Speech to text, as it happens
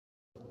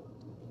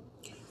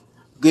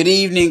Good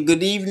evening,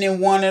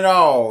 one and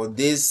all.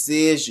 This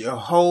is your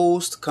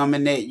host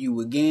coming at you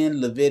again,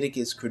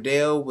 Leviticus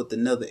Credell, with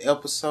another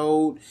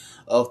episode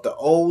of the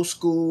Old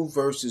School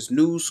versus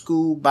New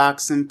School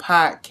Boxing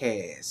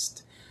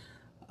Podcast.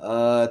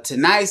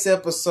 Tonight's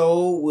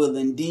episode will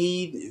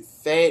indeed, in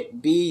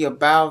fact, be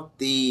about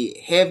the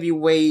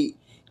heavyweight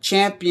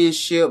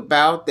championship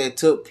bout that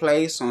took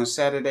place on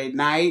Saturday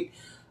night.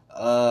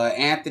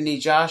 Anthony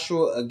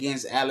Joshua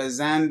against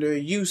Alexander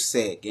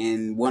Usyk,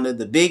 and one of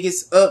the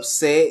biggest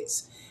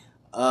upsets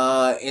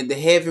in the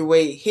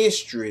heavyweight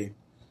history.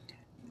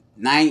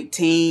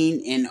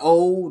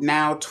 19-0,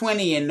 now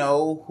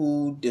 20-0,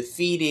 who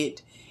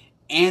defeated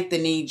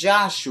Anthony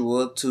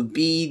Joshua to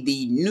be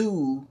the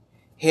new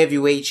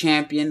heavyweight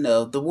champion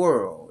of the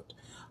world.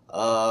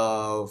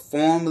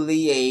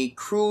 Formerly a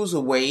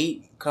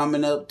cruiserweight,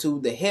 coming up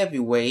to the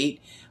heavyweight.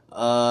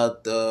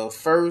 The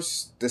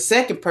first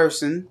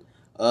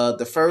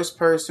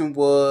person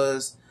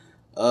was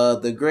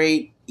the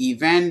great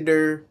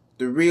Evander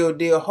the Real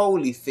Deal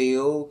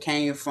Holyfield,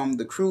 came from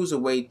the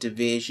cruiserweight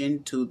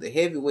division to the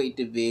heavyweight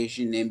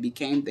division and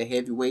became the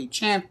heavyweight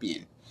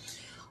champion.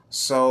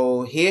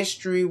 So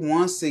history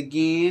once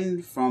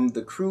again from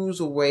the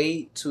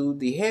cruiserweight to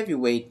the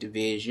heavyweight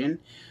division.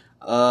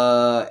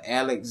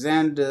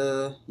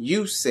 Alexander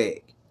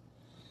Usyk.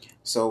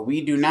 So we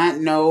do not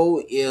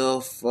know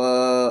if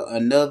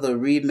another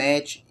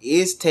rematch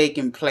is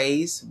taking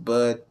place,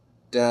 but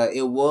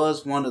it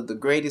was one of the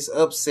greatest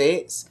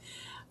upsets.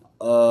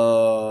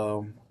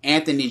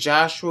 Anthony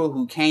Joshua,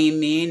 who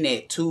came in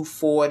at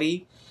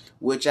 240,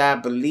 which I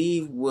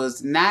believe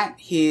was not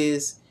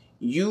his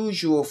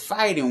usual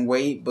fighting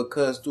weight,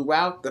 because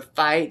throughout the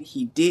fight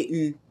he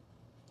didn't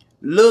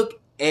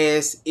look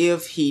as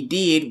if he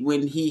did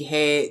when he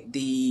had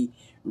the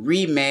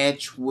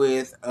rematch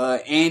with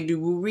Andy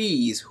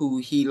Ruiz, who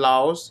he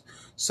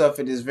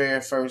suffered his very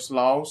first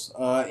loss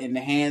in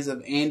the hands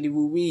of Andy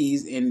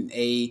Ruiz in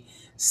a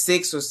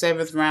 6th or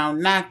 7th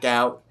round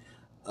knockout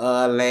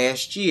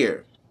last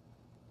year.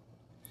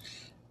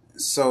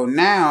 So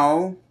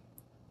now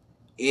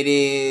it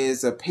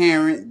is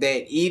apparent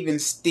that even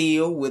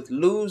still, with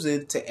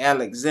losing to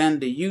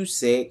Alexander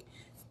Usyk,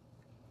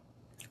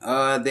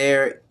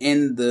 they're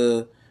in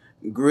the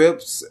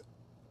grips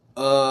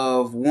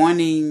of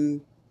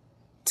wanting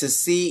to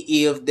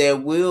see if there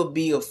will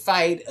be a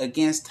fight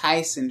against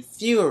Tyson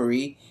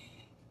Fury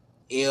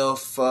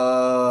if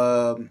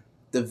the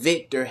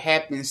victor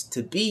happens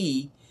to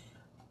be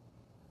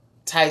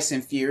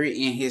Tyson Fury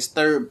in his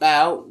third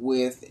bout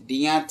with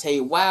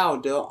Deontay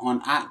Wilder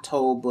on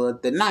October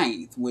the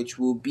 9th, which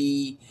will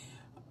be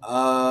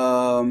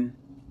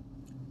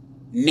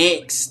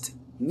next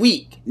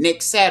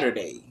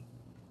Saturday,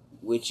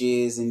 which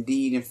is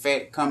indeed, in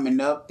fact,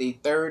 coming up, the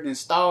third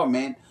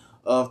installment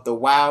of the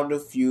Wilder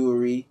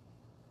Fury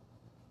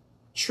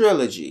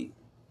trilogy.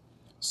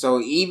 So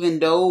even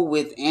though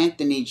with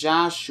Anthony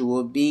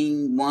Joshua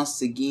being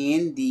once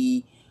again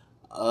the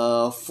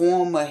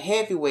former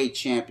heavyweight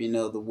champion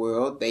of the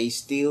world, they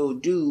still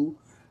do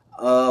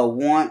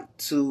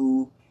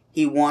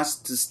he wants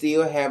to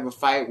still have a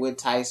fight with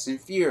Tyson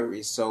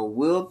Fury. So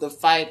will the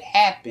fight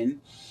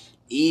happen,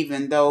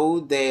 even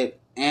though that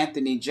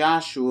Anthony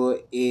Joshua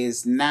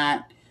is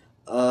not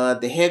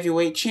the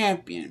heavyweight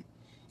champion?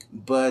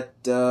 But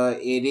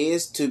it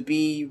is to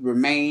be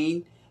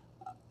remain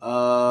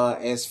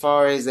as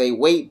far as a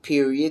wait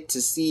period to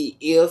see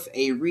if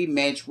a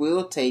rematch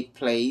will take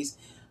place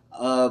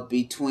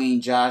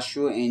between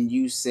Joshua and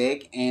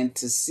Usyk, and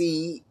to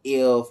see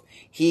if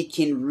he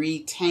can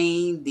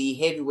retain the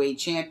heavyweight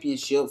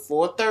championship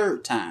for a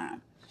third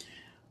time.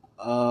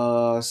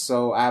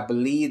 So I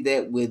believe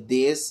that with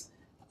this,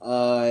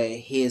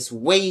 his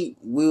weight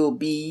will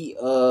be,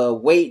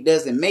 weight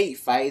doesn't make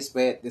fights,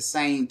 but at the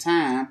same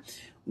time,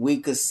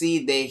 we could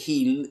see that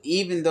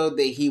even though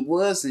that he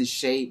was in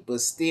shape,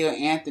 but still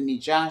Anthony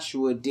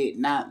Joshua did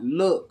not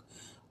look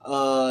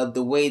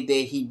the way that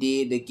he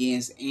did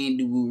against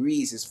Andy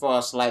Ruiz as far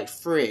as like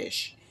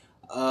fresh.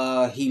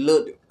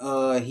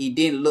 He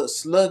didn't look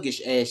sluggish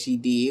as he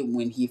did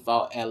when he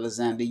fought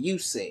Alexander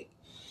Usyk.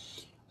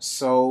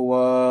 So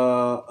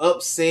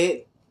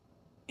upset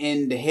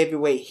in the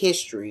heavyweight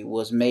history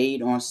was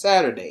made on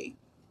Saturday.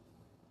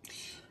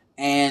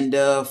 And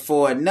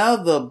for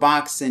another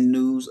boxing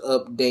news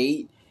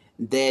update,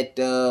 that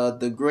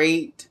the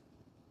great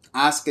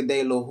Oscar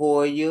De La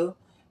Hoya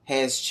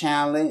has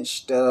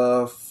challenged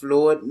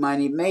Floyd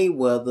Money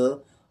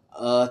Mayweather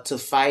to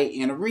fight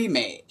in a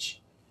rematch,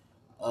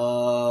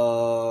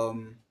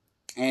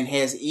 and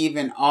has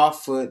even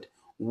offered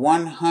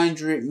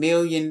 $100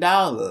 million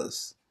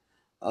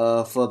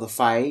for the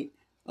fight,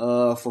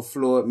 for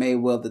Floyd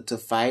Mayweather to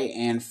fight.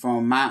 And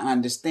from my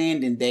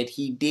understanding, that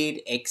he did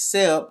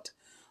accept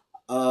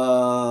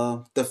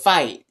the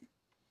fight.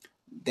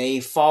 They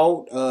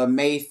fought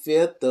May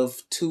 5th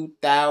of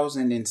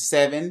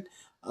 2007,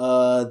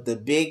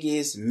 the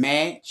biggest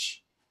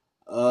match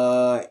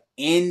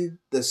in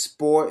the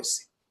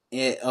sports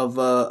of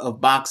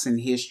boxing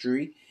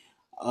history.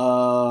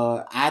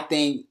 I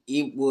think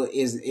it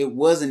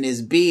wasn't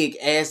as big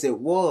as it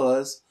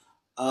was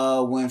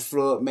when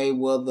Floyd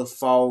Mayweather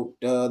fought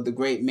the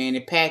great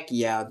Manny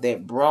Pacquiao.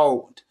 That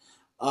brought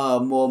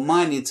more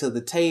money to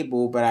the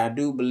table, but I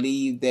do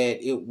believe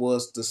that it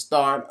was the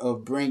start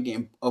of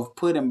putting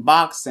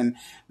boxing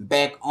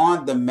back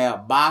on the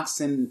map.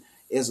 Boxing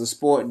is a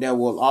sport that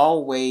will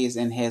always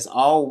and has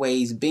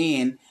always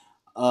been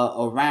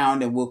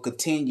around and will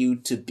continue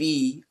to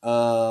be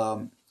a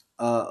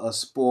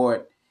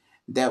sport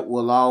that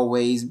will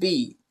always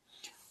be.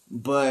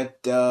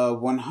 But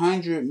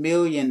 $100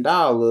 million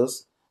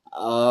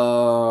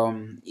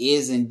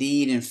is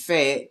indeed, in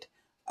fact,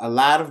 a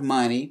lot of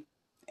money.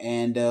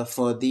 And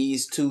for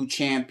these two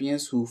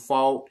champions who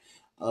fought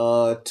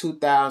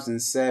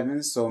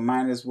 2007, so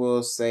might as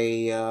well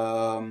say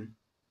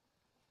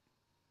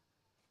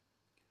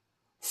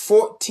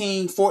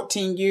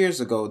 14 years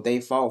ago. They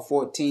fought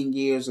 14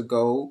 years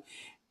ago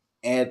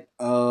at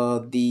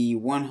the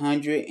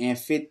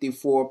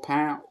 154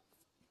 pound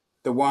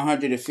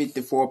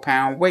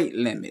weight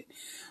limit.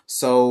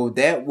 So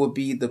that would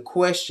be the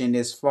question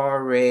as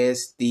far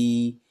as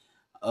the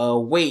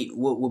weight.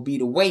 What would be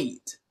the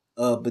weight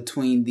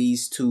between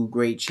these two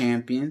great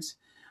champions?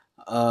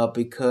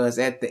 Because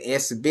at the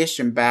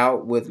exhibition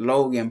bout with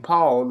Logan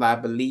Paul, I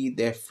believe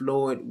that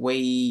Floyd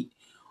weighed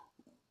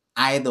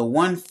either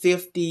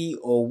 150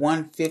 or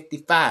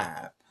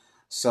 155.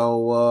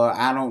 So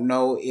I don't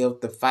know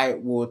if the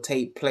fight will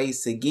take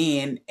place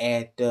again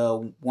at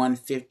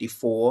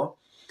 154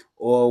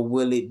 or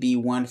will it be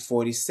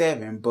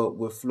 147. But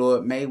with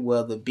Floyd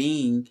Mayweather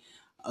being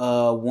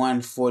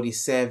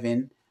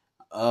 147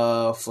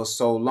 for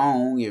so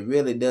long, it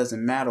really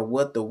doesn't matter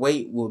what the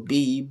weight will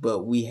be.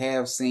 But we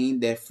have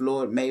seen that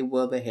Floyd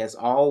Mayweather has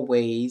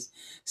always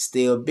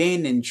still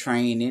been in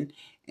training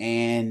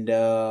and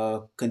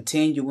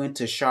continuing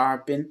to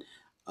sharpen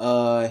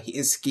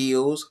his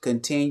skills,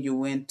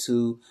 continuing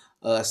to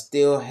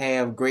still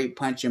have great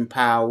punching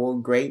power,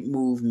 great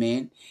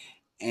movement,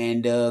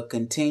 and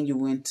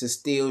continuing to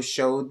still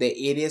show that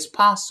it is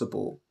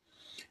possible.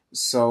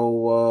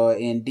 So,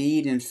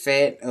 indeed, in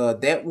fact,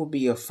 that will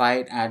be a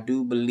fight I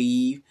do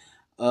believe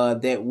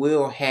that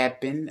will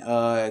happen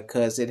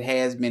because it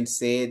has been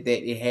said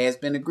that it has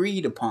been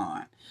agreed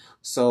upon.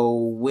 So,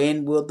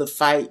 when will the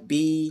fight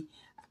be?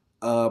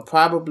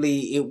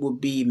 Probably it will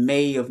be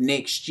May of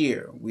next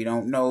year. We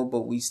don't know,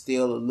 but we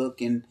still are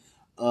looking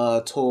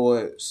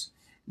towards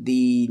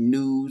the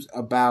news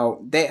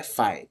about that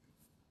fight.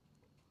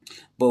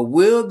 But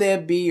will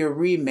there be a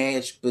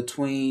rematch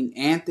between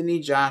Anthony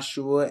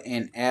Joshua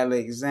and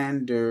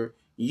Alexander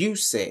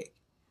Usyk?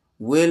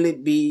 Will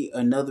it be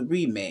another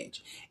rematch?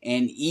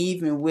 And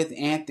even with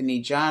Anthony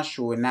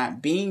Joshua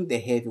not being the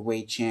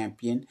heavyweight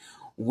champion,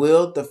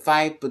 will the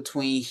fight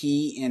between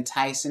he and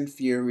Tyson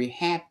Fury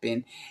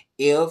happen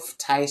if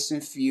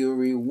Tyson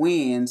Fury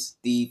wins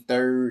the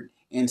third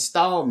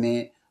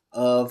installment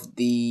of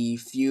the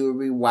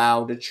Fury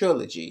Wilder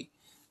trilogy?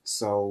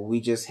 So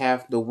we just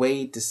have to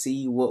wait to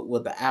see what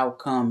will the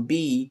outcome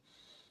be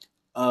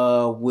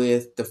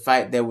with the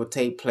fight that will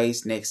take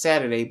place next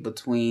Saturday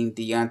between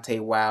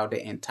Deontay Wilder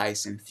and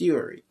Tyson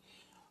Fury.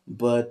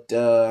 But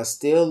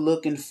still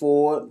looking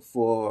forward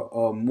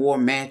for more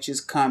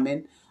matches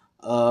coming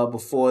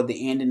before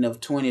the ending of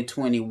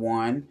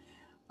 2021.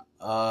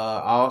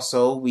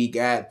 Also, we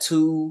got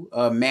two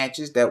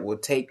matches that will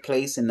take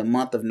place in the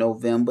month of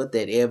November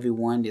that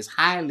everyone is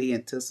highly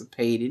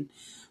anticipating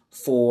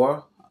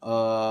for.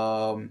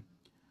 Canelo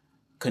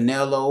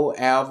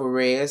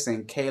Alvarez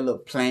and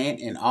Caleb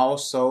Plant, and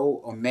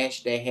also a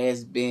match that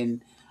has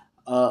been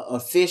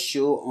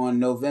official on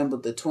November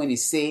the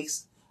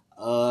 26th.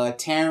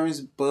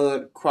 Terrence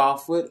Bud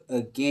Crawford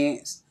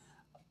against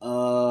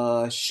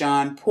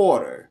Sean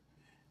Porter,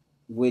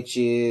 which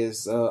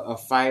is a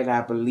fight I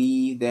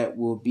believe that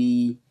will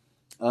be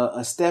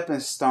a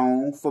stepping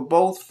stone for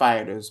both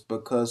fighters,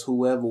 because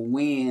whoever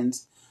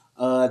wins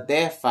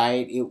that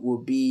fight, it will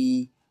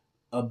be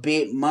a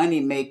big money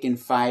making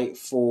fight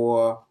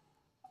for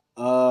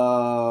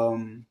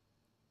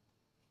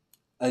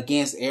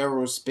against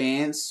Errol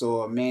Spence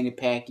or Manny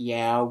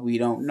Pacquiao. We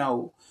don't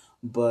know,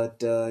 but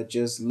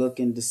just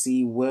looking to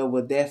see where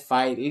would that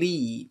fight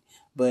lead.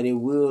 But it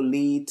will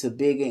lead to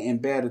bigger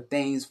and better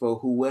things for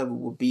whoever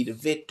will be the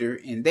victor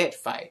in that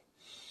fight.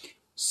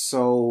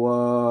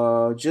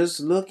 So just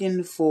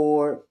looking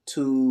forward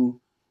to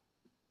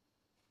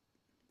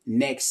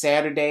next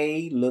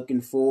Saturday, looking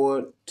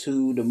forward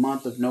to the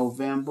month of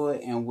November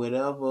and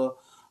whatever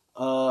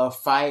other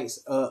fights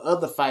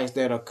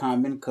that are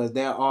coming, because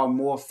there are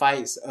more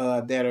fights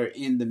that are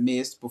in the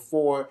midst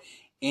before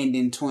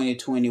ending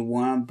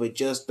 2021, but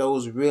just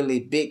those really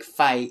big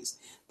fights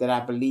that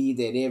I believe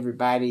that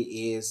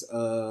everybody is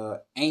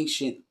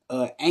anxiously,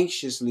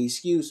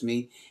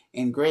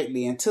 and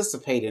greatly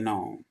anticipating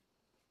on.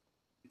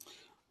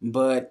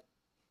 But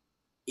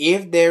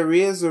if there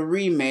is a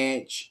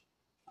rematch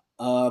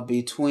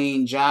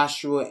between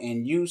Joshua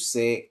and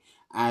Usyk,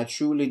 I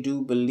truly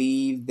do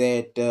believe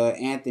that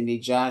Anthony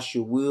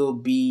Joshua will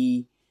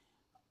be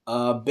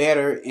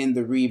better in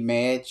the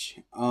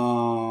rematch.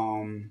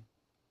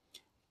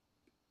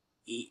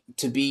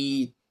 To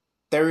be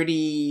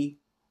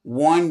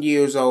 31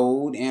 years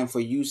old, and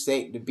for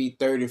Usyk to be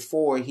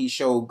 34, he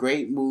showed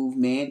great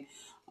movement.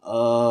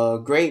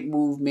 Great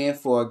movement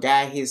for a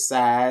guy his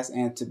size,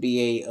 and to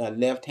be a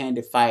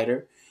left-handed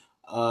fighter.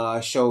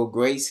 Showed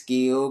great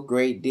skill,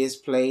 great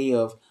display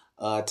of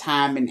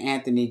timing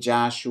Anthony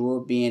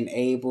Joshua, being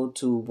able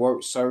to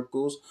work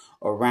circles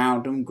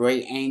around him,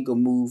 great angle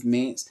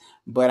movements.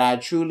 But I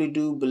truly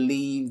do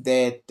believe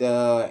that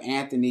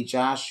Anthony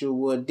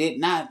Joshua did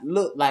not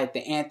look like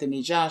the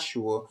Anthony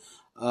Joshua.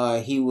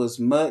 He was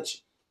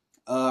much.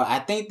 I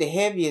think the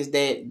heaviest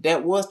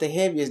that was the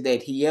heaviest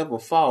that he ever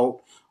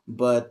fought,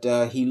 but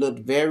he looked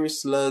very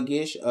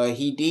sluggish.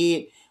 He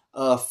did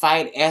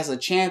fight as a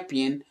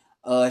champion.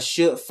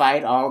 Should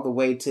fight all the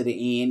way to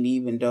the end,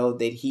 even though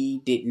that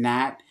he did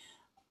not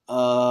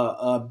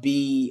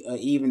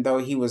even though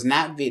he was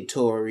not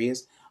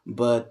victorious,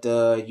 but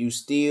you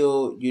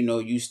still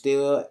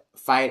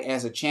fight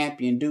as a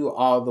champion, do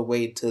all the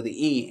way to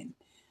the end.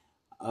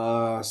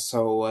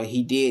 So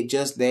he did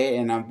just that,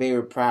 and I'm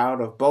very proud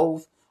of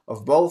both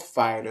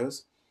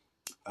fighters.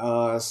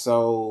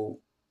 When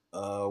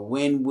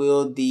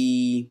will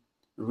the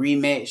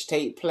rematch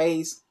take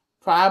place?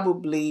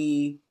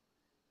 Probably,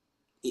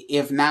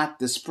 if not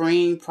the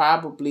spring,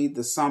 probably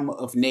the summer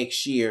of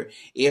next year,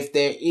 if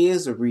there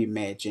is a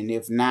rematch. And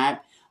if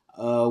not,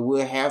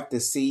 we'll have to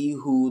see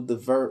who the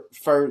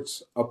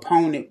first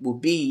opponent will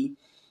be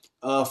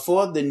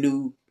for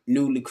the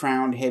newly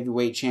crowned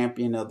heavyweight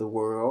champion of the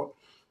world.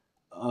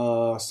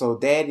 So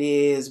that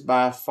is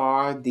by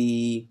far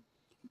the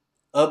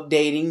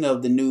updating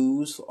of the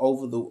news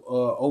over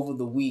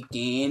the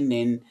weekend,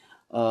 and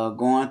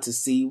going to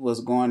see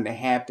what's going to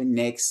happen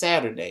next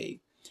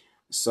Saturday.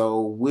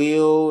 So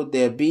will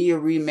there be a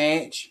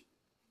rematch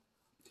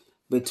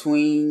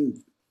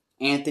between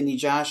Anthony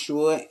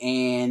Joshua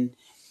and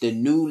the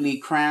newly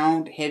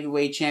crowned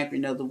heavyweight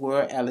champion of the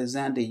world,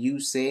 Alexander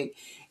Usyk?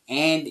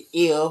 And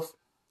if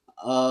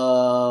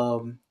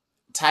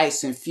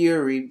Tyson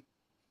Fury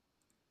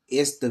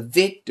is the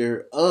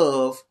victor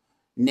of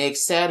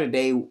next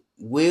Saturday,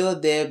 will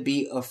there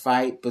be a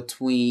fight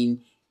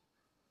between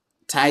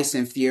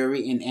Tyson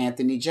Fury and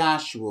Anthony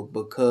Joshua?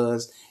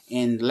 Because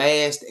in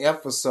last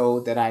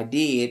episode that I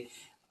did,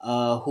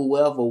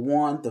 whoever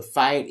won the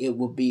fight, it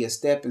will be a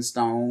stepping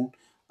stone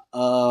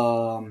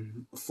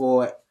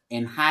for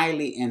an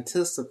highly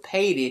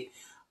anticipated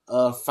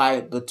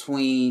fight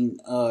between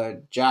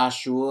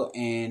Joshua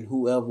and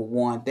whoever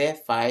won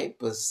that fight.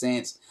 But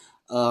since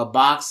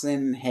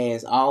boxing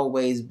has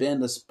always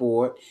been a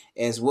sport,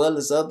 as well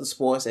as other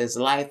sports, as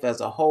life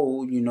as a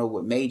whole,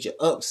 with major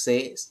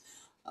upsets,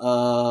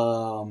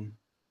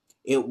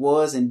 it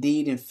was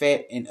indeed, in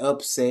fact, an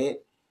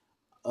upset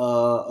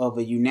of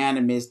a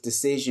unanimous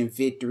decision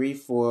victory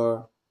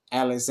for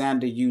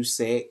Alexander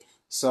Usyk.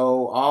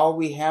 So all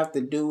we have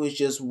to do is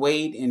just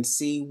wait and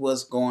see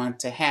what's going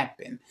to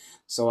happen.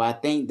 So I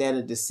think that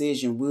a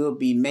decision will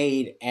be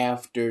made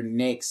after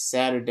next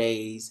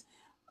Saturday's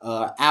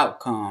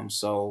outcome.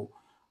 So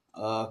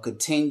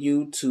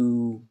continue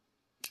to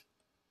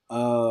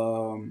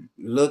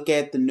look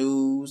at the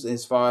news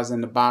as far as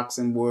in the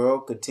boxing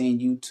world.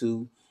 Continue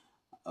to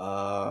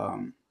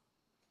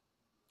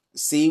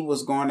see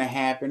what's going to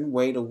happen,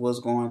 wait of what's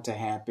going to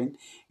happen,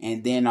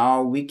 and then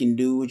all we can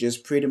do is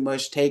just pretty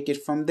much take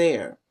it from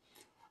there.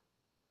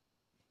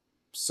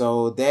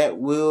 So that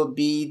will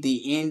be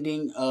the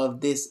ending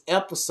of this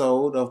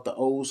episode of the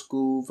Old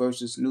School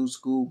versus New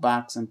School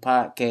Boxing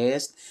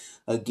Podcast.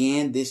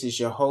 Again, this is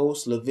your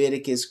host,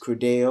 Leviticus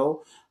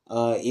Credell.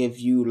 If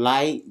you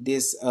like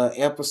this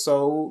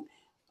episode,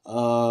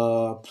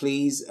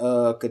 please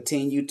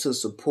continue to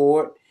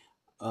support.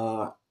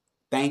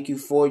 Thank you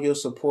for your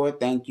support.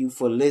 Thank you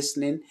for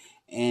listening.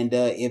 And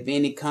if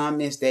any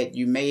comments that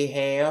you may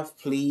have,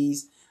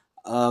 please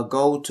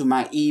go to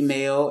my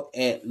email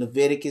at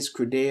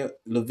leviticuscredell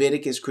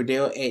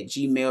at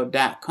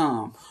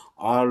gmail.com.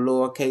 All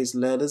lowercase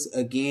letters.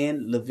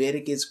 Again,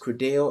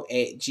 leviticuscredell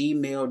at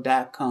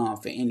gmail.com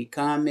for any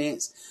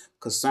comments,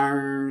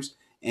 concerns,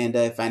 and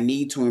if I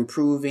need to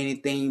improve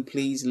anything,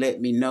 please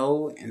let me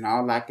know. And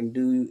all I can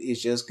do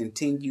is just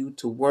continue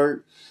to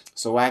work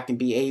so I can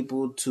be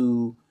able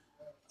to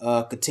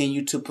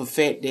continue to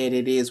perfect that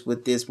it is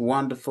with this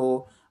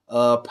wonderful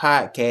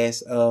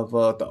podcast of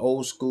the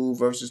Old School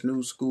versus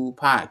New School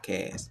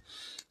Podcast.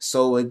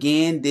 So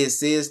again,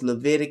 this is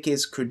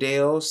Leviticus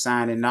Credell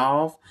signing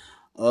off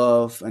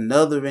of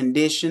another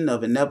rendition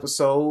of an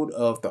episode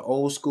of the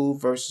Old School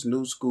versus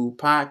New School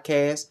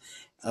Podcast.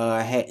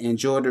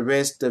 Enjoy the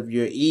rest of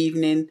your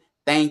evening.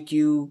 Thank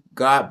you.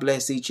 God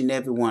bless each and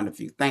every one of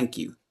you. Thank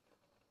you.